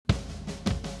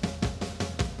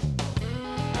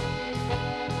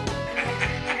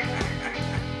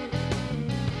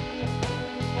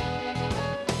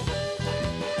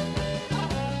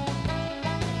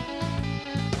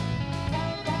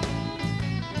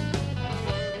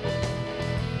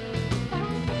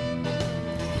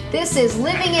This is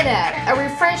Living It Up, a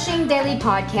refreshing daily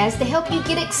podcast to help you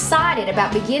get excited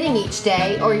about beginning each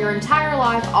day or your entire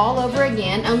life all over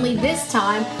again, only this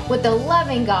time with the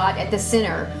loving God at the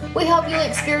center. We hope you'll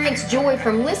experience joy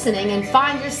from listening and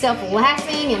find yourself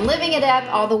laughing and living it up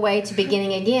all the way to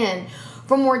beginning again.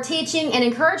 For more teaching and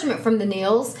encouragement from the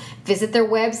Neals, visit their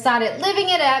website at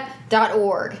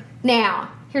livingitup.org.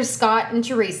 Now, here's Scott and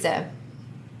Teresa.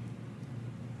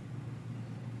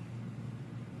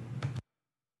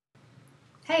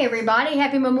 Hey everybody,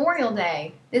 happy Memorial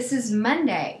Day. This is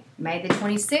Monday, May the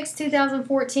 26th,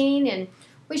 2014, and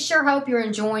we sure hope you're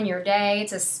enjoying your day.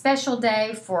 It's a special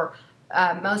day for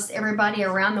most everybody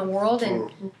around the world, and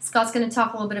Scott's going to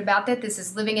talk a little bit about that. This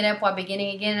is Living It Up While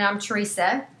Beginning Again, and I'm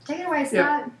Teresa. Take it away,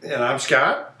 Scott. Yeah. And I'm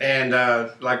Scott, and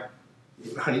like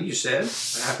honey, you said,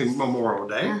 happy Memorial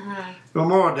Day.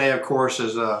 Memorial Day, of course,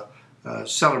 is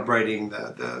celebrating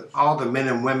all the men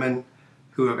and women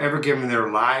who have ever given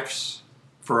their lives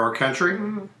for our country,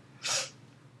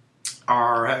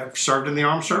 or have served in the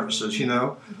armed services. You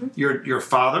know, your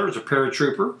father is a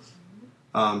paratrooper.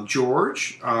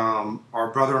 George,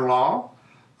 our brother-in-law,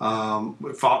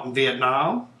 fought in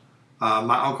Vietnam.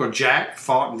 My Uncle Jack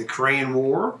fought in the Korean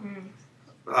War.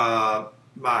 I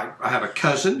have a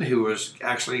cousin who was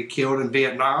actually killed in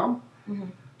Vietnam.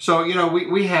 So, you know,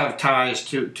 we have ties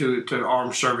to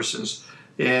armed services.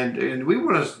 And we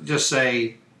want to just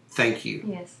say thank you.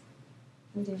 Yes,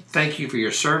 we do. Thank you for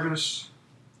your service.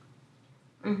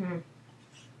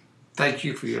 Thank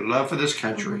you for your love for this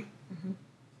country.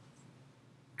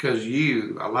 Because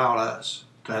you allowed us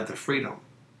to have the freedom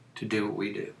to do what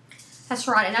we do. That's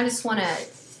right. And I just want to,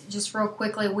 just real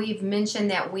quickly, we've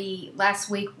mentioned that last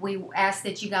week we asked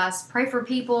that you guys pray for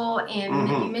people, and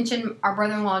you mentioned our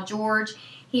brother-in-law George.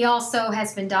 He also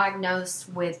has been diagnosed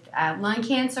with lung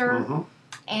cancer.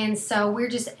 And so we're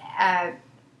just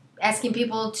asking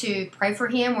people to pray for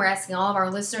him. We're asking all of our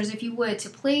listeners, if you would,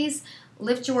 to please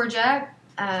lift George up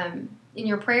in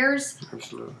your prayers.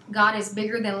 Absolutely. God is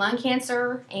bigger than lung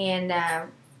cancer, and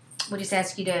we just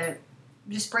ask you to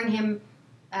just bring him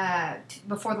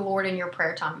before the Lord in your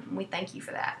prayer time. And we thank you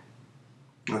for that.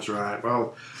 That's right.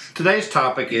 Well, today's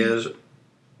topic is,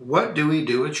 what do we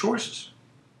do with choices?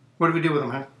 What do we do with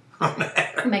them,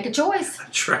 huh? Make a choice.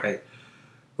 That's right.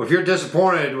 Well, if you're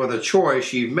disappointed with a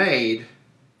choice you've made,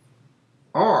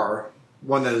 or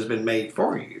one that has been made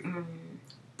for you,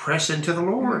 press into the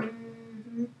Lord.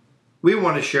 We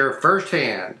want to share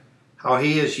firsthand how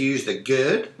He has used the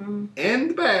good and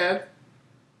the bad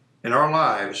in our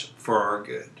lives for our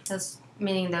good. That's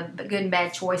meaning the good and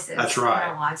bad choices. That's right. In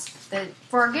our lives,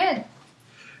 for our good.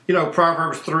 You know,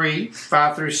 Proverbs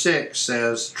 3:5-6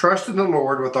 says, "Trust in the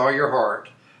Lord with all your heart.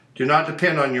 Do not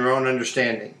depend on your own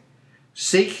understanding.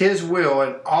 Seek His will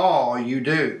in all you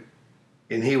do,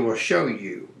 and He will show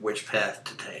you which path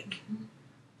to take."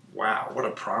 Wow, what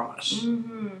a promise.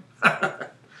 You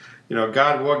know,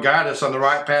 God will guide us on the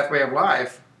right pathway of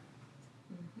life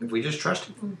if we just trust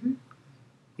Him.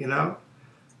 You know?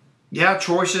 Yeah,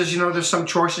 choices, you know, there's some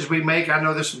choices we make. I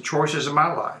know there's some choices in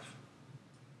my life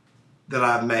that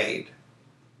I've made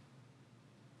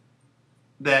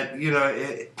that, you know,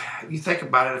 you think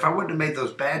about it, if I wouldn't have made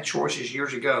those bad choices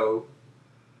years ago,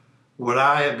 would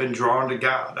I have been drawn to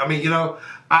God? I mean, you know,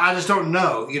 I just don't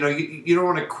know. You know, you don't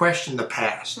want to question the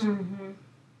past.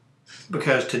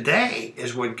 Because today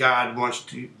is when God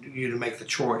wants you to make the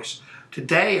choice.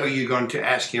 Today, are you going to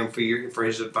ask Him for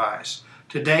His advice?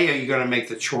 Today, are you going to make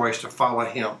the choice to follow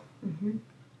Him?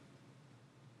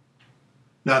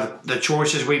 Now, the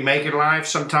choices we make in life,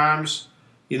 sometimes,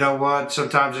 you know what?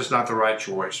 Sometimes it's not the right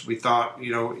choice. We thought,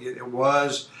 you know, it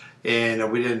was,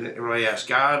 and we didn't really ask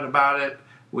God about it.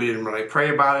 We didn't really pray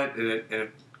about it, and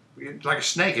it like a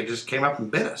snake, it just came up and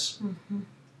bit us.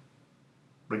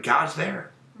 But God's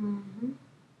there.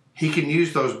 He can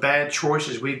use those bad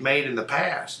choices we've made in the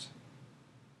past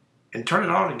and turn it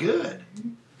all to good.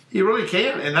 He really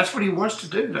can, and that's what He wants to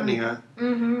do, doesn't He, huh?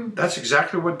 That's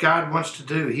exactly what God wants to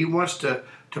do. He wants to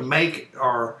make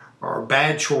our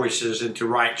bad choices into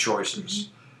right choices.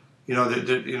 You know,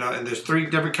 and there's three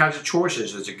different kinds of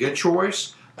choices. There's a good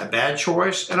choice, a bad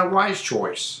choice, and a wise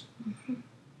choice.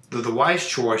 The wise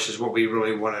choice is what we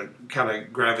really want to kind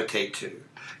of gravitate to.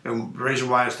 And the reason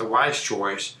why it's the wise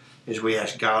choice is we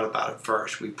asked God about it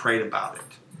first. We prayed about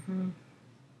it.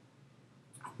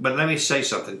 But let me say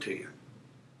something to you.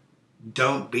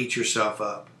 Don't beat yourself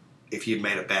up if you've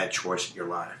made a bad choice in your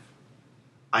life.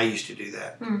 I used to do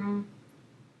that.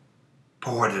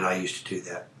 Boy, did I used to do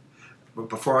that. But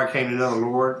before I came to know the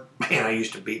Lord, man, I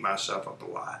used to beat myself up a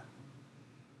lot.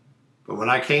 But when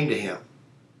I came to Him,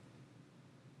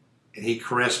 and He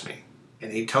caressed me,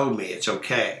 And he told me, it's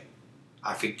okay.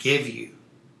 I forgive you.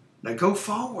 Now go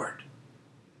forward.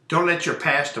 Don't let your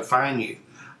past define you.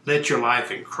 Let your life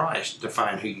in Christ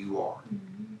define who you are.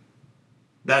 Mm-hmm.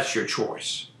 That's your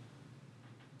choice.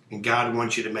 And God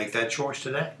wants you to make that choice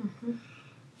today. Mm-hmm.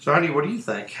 So, honey, what do you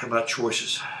think about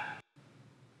choices?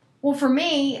 Well, for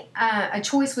me, a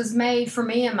choice was made for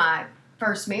me in my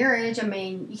first marriage. I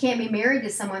mean, you can't be married to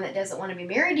someone that doesn't want to be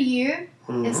married to you.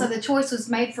 Mm-hmm. And so the choice was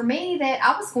made for me that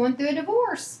I was going through a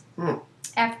divorce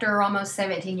after almost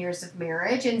 17 years of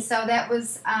marriage. And so that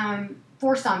was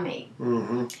forced on me.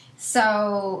 Mm-hmm.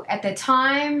 So at the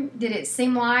time, did it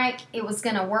seem like it was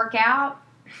going to work out?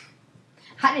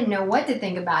 I didn't know what to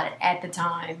think about it at the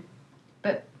time.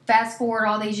 But fast forward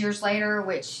all these years later,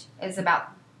 which is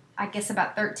about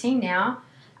 13 now,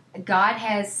 God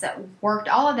has worked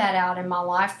all of that out in my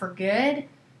life for good.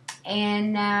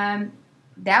 And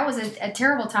that was a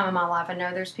terrible time in my life. I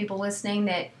know there's people listening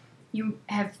that you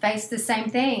have faced the same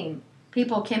thing.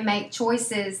 People can make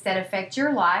choices that affect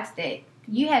your life that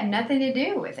you had nothing to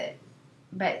do with it,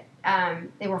 but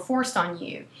they were forced on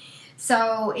you.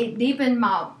 So it deepened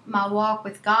my walk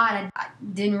with God. I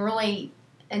didn't really,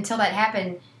 until that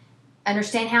happened,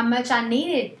 understand how much I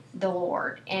needed the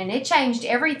Lord, and it changed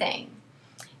everything.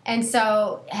 And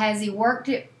so, has He worked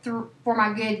it through for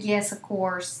my good? Yes, of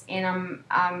course. And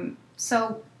I'm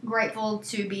so grateful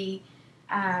to be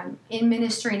in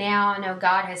ministry now. I know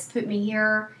God has put me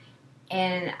here,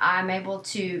 and I'm able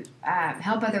to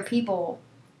help other people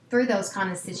through those kind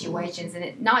of situations,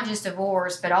 and not just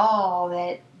divorce, but all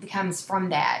that comes from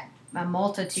that. A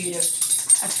multitude of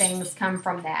things come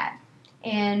from that,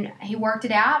 and He worked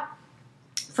it out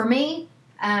for me.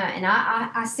 And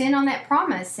I stand on that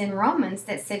promise in Romans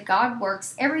that said God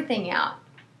works everything out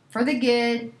for the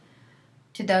good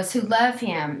to those who love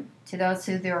Him, to those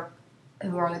who are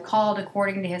called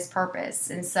according to His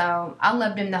purpose. And so I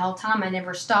loved Him the whole time. I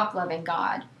never stopped loving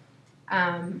God.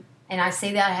 And I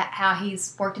see that how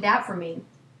He's worked it out for me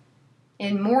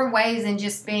in more ways than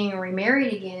just being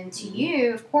remarried again to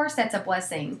you. Of course, that's a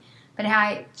blessing. But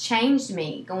how it changed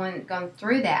me going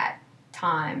through that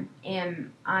time.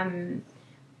 And I'm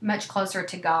much closer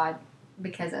to God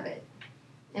because of it.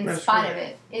 In spite of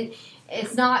it.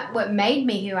 It's not what made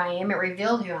me who I am. It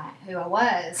revealed who I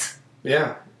was.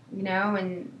 Yeah. You know,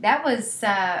 and that was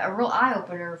a real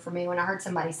eye-opener for me when I heard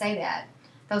somebody say that.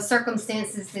 Those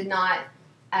circumstances did not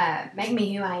make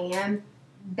me who I am.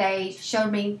 They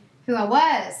showed me who I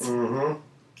was.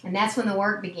 Mm-hmm. And that's when the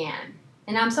work began.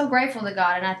 And I'm so grateful to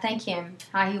God, and I thank Him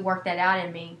how He worked that out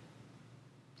in me.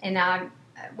 And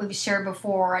we've shared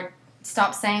before, I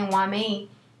stopped saying, why me?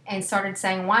 And started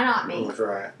saying, why not me? That's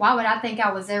right. Why would I think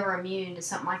I was ever immune to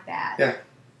something like that? Yeah.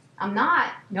 I'm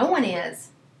not. No one is.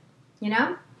 You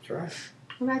know? That's right.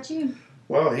 What about you?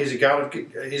 Well, He's a God of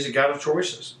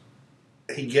choices.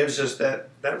 He gives us that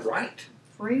right.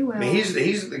 Free will. I mean, he's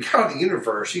the God of the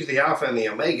universe. He's the Alpha and the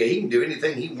Omega. He can do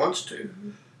anything He wants to. Mm-hmm.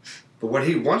 But what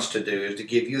He wants to do is to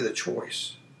give you the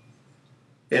choice.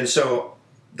 And so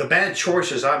the bad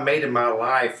choices I made in my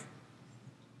life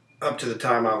up to the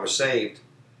time I was saved,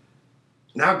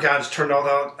 now God's turned all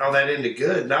that into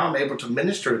good. Now I'm able to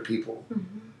minister to people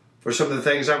for some of the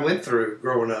things I went through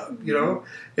growing up, you know.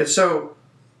 And so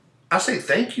I say,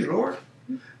 thank you, Lord.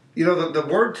 You know, the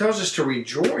Word tells us to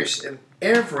rejoice in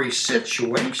every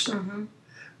situation.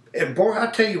 And boy, I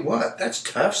tell you what, that's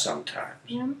tough sometimes.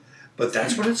 Yeah. But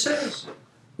that's what it says.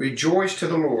 Rejoice to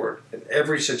the Lord in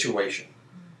every situation.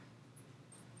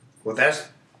 Well, that's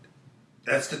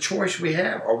the choice we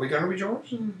have. Are we going to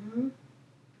rejoice?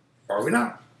 Or are we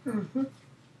not?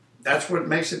 That's what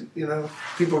makes it, you know,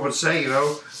 people would say, you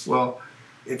know, well,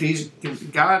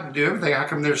 if God can do everything, how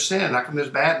come there's sin? How come there's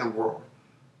bad in the world?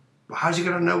 Well, how's He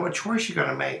going to know what choice you're going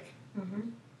to make?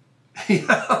 You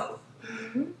know?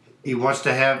 He wants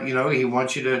to have, you know, He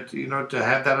wants you to, you know, to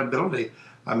have that ability.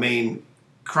 I mean,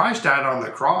 Christ died on the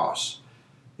cross,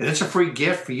 and it's a free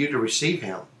gift for you to receive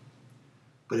Him.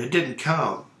 But it didn't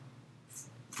come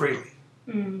freely.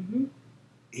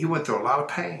 He went through a lot of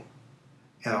pain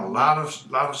and a lot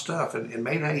of stuff, and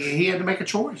he had to make a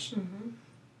choice.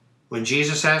 When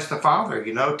Jesus asked the Father,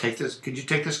 you know, could you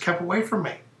take this cup away from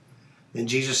me? And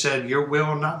Jesus said, "Your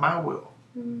will, not my will."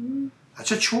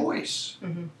 That's a choice.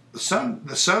 The Son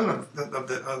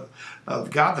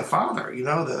of God the Father, you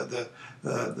know,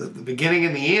 the beginning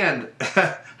and the end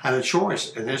had a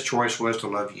choice, and His choice was to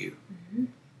love you.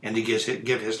 And to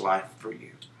give His life for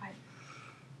you. Right.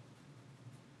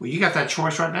 Well, you got that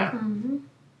choice right now.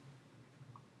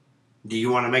 Do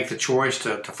you want to make the choice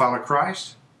to follow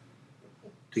Christ?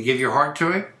 To give your heart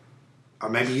to Him? Or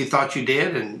maybe you thought you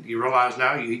did and you realize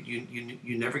now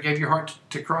you never gave your heart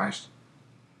to Christ?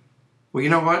 Well, you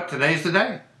know what? Today's the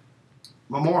day.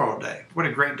 Memorial Day. What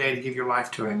a great day to give your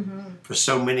life to Him. Mm-hmm. For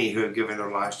so many who have given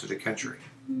their lives to the country.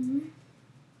 Mm-hmm.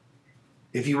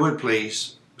 If you would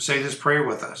please, say this prayer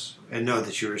with us and know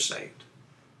that you are saved.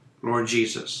 Lord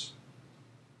Jesus,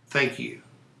 thank you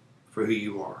for who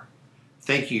you are.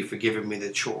 Thank you for giving me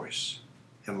the choice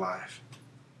in life.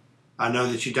 I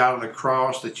know that you died on the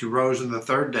cross, that you rose on the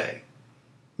third day.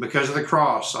 Because of the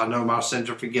cross, I know my sins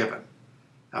are forgiven.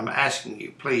 I'm asking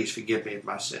you, please forgive me of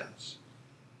my sins.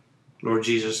 Lord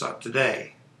Jesus,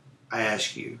 today I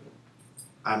ask you,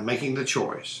 I'm making the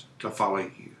choice to follow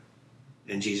you.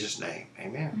 In Jesus' name,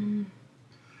 amen. Mm-hmm.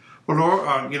 Well,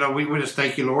 Lord, we just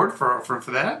thank you, Lord, for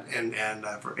that and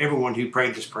for everyone who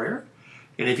prayed this prayer.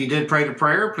 And if you did pray the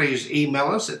prayer, please email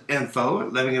us at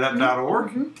info@livingitup.org.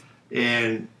 Mm-hmm.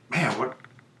 And, man,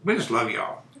 we just love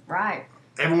y'all. Right.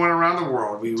 Everyone around the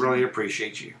world, we really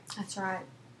appreciate you. That's right.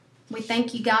 We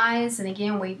thank you guys, and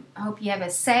again, we hope you have a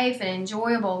safe and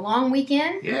enjoyable long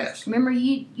weekend. Yes. Remember,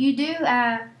 you do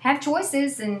have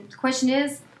choices, and the question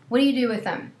is, what do you do with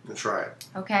them? That's right.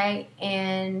 Okay,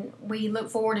 and we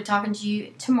look forward to talking to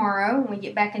you tomorrow when we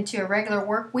get back into a regular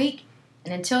work week.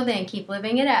 And until then, keep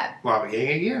living it up. While beginning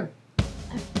again.